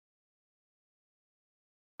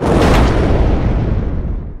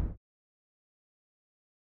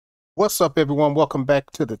What's up, everyone? Welcome back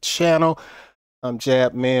to the channel. I'm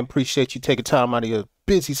Jab Man. Appreciate you taking time out of your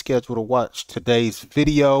busy schedule to watch today's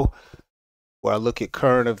video, where I look at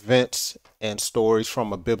current events and stories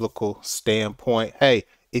from a biblical standpoint. Hey,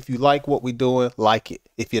 if you like what we're doing, like it.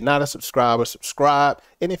 If you're not a subscriber, subscribe.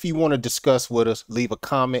 And if you want to discuss with us, leave a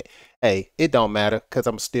comment. Hey, it don't matter because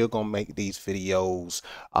I'm still going to make these videos.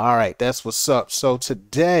 All right, that's what's up. So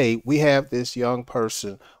today we have this young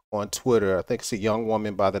person on Twitter. I think it's a young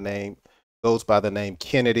woman goes by the name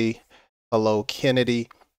Kennedy. Hello, Kennedy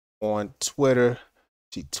on Twitter.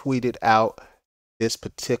 She tweeted out these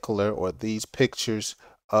pictures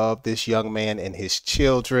of this young man and his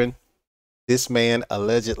children. This man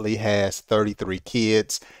allegedly has 33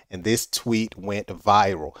 kids, and this tweet went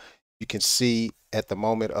viral. You can see at the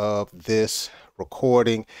moment of this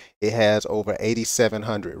recording, it has over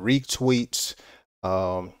 8,700 retweets,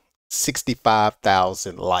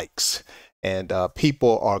 65,000 likes, and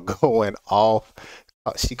people are going off.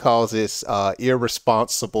 She calls this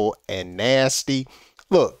irresponsible and nasty.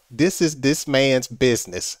 Look, this is this man's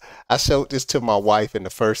business. I showed this to my wife, and the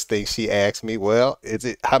first thing she asked me, well, is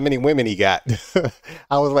it how many women he got?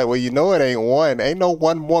 I was like, well, you know, it ain't one. Ain't no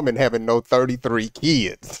one woman having no 33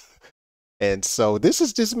 kids. And so this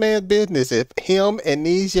is this man's business. If him and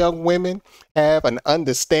these young women have an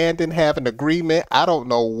understanding, have an agreement, I don't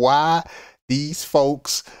know why these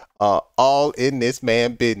folks are all in this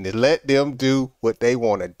man's business. Let them do what they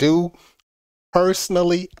want to do.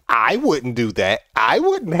 Personally, I wouldn't do that. I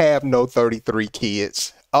wouldn't have no 33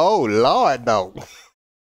 kids. Oh, Lord, no.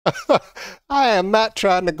 I am not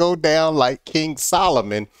trying to go down like King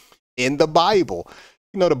Solomon in the Bible.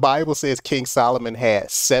 You know, the Bible says King Solomon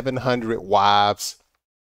had 700 wives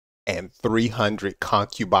and 300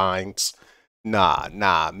 concubines. Nah.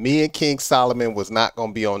 Me and King Solomon was not going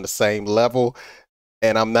to be on the same level,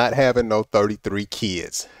 and I'm not having no 33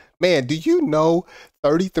 kids. Man, do you know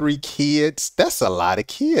 33 kids? That's a lot of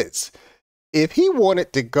kids. If he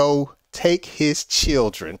wanted to go take his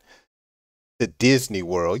children to Disney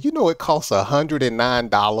World, you know it costs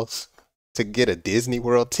 $109 to get a Disney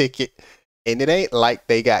World ticket. And it ain't like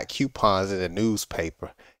they got coupons in the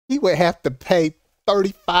newspaper. He would have to pay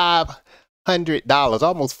 $3,500,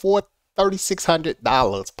 almost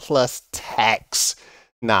 $3,600 plus tax.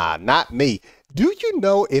 Nah, not me. Do you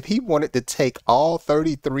know if he wanted to take all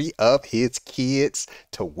 33 of his kids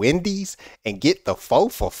to Wendy's and get the 4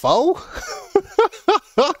 for 4?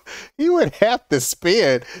 He would have to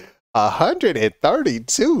spend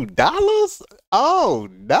 $132? Oh,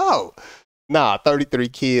 no. Nah, 33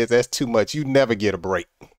 kids, that's too much. You never get a break.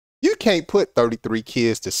 You can't put 33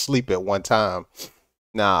 kids to sleep at one time.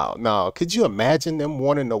 No. Could you imagine them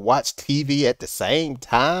wanting to watch TV at the same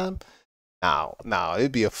time? No,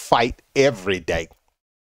 it'd be a fight every day.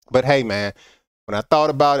 But hey, man, when I thought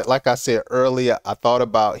about it, like I said earlier, I thought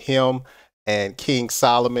about him and King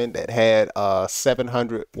Solomon that had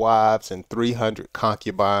 700 wives and 300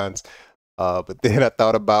 concubines. But then I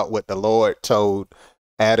thought about what the Lord told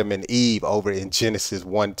Adam and Eve over in Genesis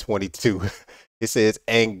 1:22. It says,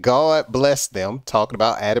 and God blessed them, talking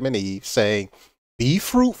about Adam and Eve, saying, be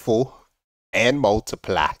fruitful and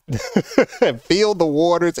multiply and fill the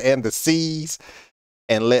waters and the seas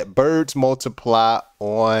and let birds multiply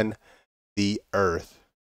on the earth.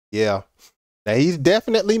 Yeah. Now he's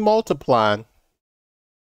definitely multiplying.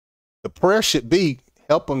 The prayer should be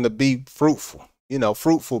help him to be fruitful,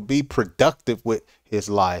 fruitful, be productive with his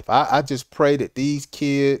life. I just pray that these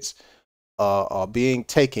kids are being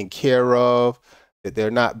taken care of, that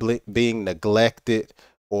they're not being neglected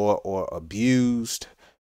or abused.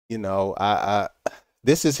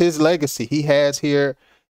 This is his legacy. He has here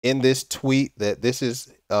in this tweet that this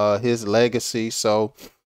is his legacy. So,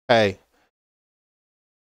 hey,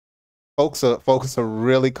 folks are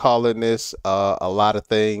really calling this a lot of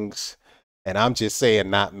things, and I'm just saying,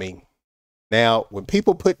 not me. Now, when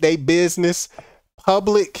people put their business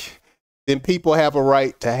public, then people have a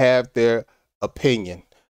right to have their opinion.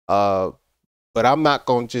 But I'm not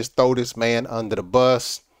gonna just throw this man under the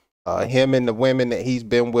bus. Him and the women that he's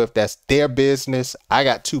been with, that's their business. I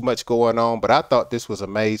got too much going on, but I thought this was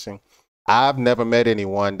amazing. I've never met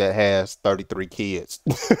anyone that has 33 kids.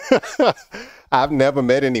 I've never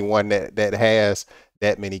met anyone that has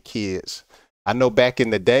that many kids. I know back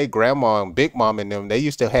in the day, grandma and big mom and them, they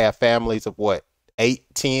used to have families of what,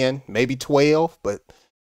 8, 10, maybe 12. But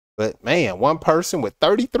man, one person with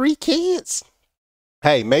 33 kids?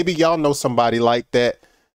 Hey, maybe y'all know somebody like that.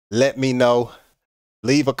 Let me know.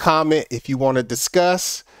 Leave a comment if you want to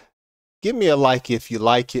discuss. Give me a like if you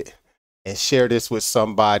like it, and share this with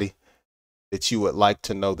somebody that you would like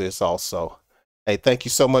to know this also. Hey, thank you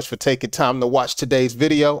so much for taking time to watch today's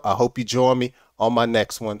video. I hope you join me on my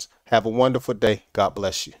next ones. Have a wonderful day. God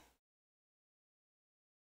bless you.